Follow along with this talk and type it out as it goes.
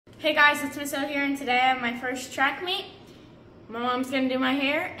Hey guys, it's Miss O here, and today I have my first track meet. My mom's gonna do my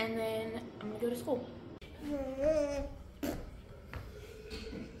hair, and then I'm gonna go to school.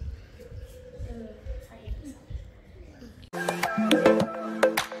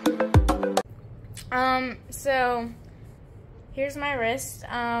 So here's my wrist.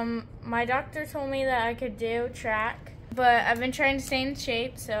 My doctor told me that I could do track, but I've been trying to stay in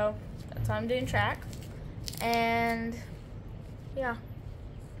shape, so that's why I'm doing track. And yeah.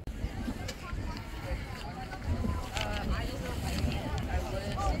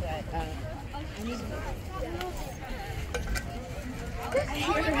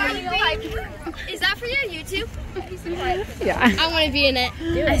 Is that for your YouTube? Yeah. I want to be in it.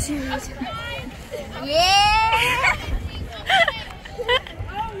 Do it. Yeah!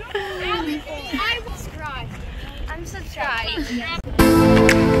 I'm subscribed. I'm subscribed.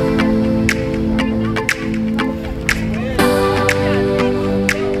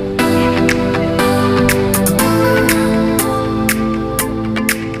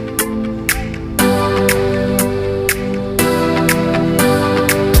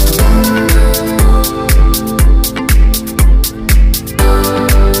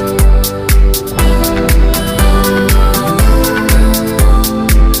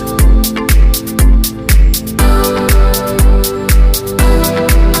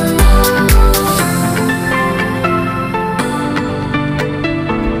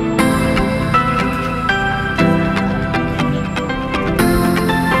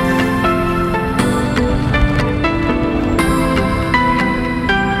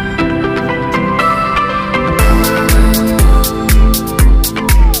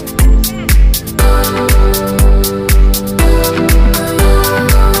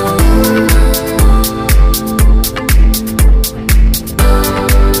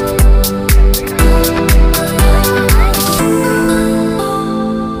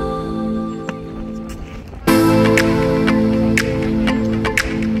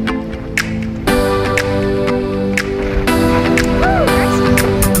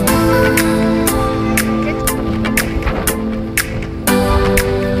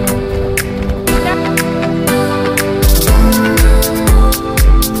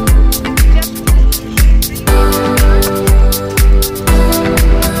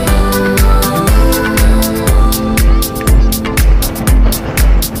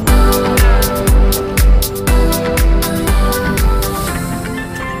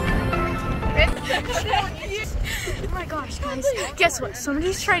 Oh my gosh, guys. Guess what?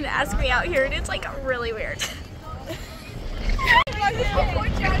 Somebody's trying to ask me out here, and it's like really weird.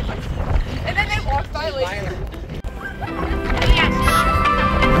 And then they walk by later.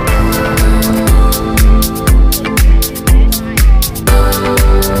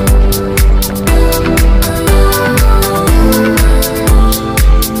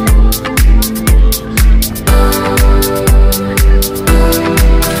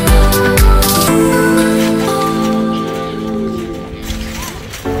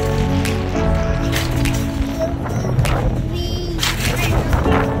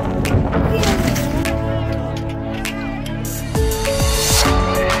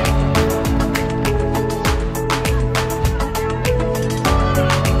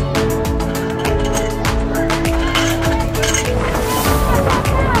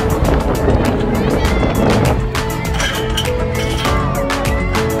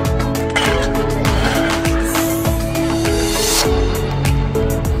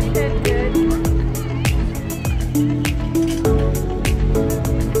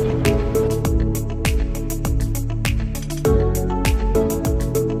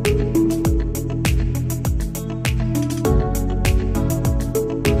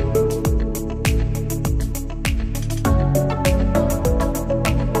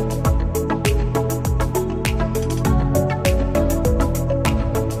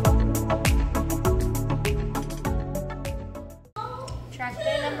 Track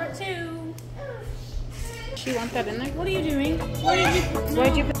day number 2. She wants that in there? What are you doing?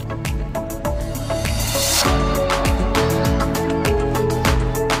 Where'd you put? Go, go, go, go, go!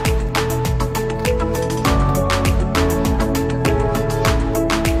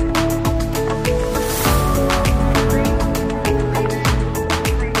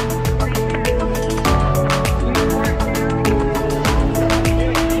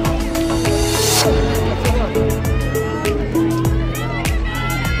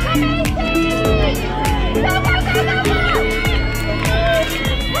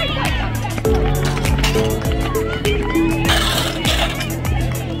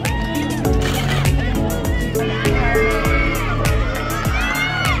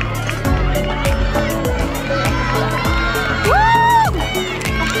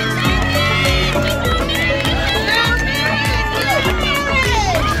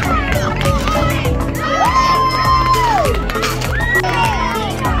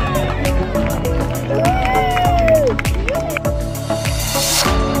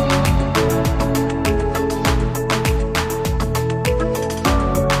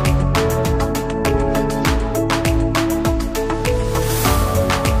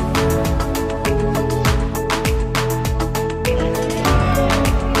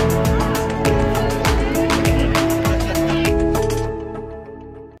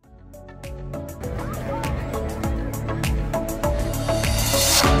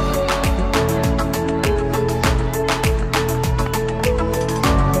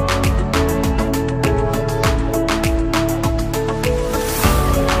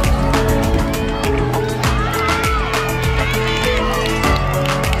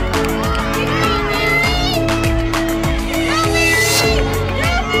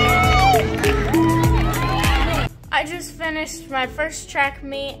 finished my first track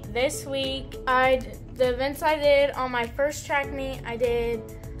meet this week. The events I did on my first track meet, I did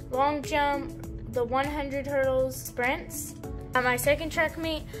long jump, the 100 hurdles sprints. On my second track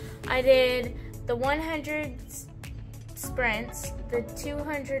meet, I did the 100 sprints, the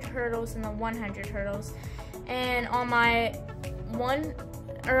 200 hurdles, and the 100 hurdles. And on my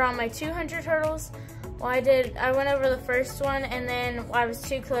 200 hurdles, I went over the first one, and then I was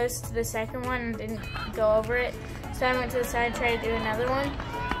too close to the second one and didn't go over it. So I went to the side and tried to do another one.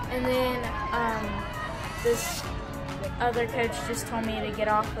 And then this other coach just told me to get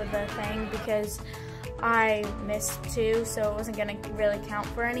off of the thing because I missed 2, so it wasn't gonna really count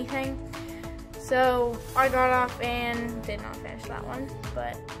for anything. So I got off and did not finish that one,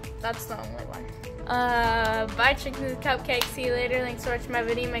 but that's the only one. Bye chickens and cupcakes, see you later. Thanks for watching my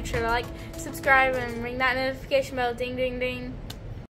video. Make sure to like, subscribe, and ring that notification bell, ding ding ding.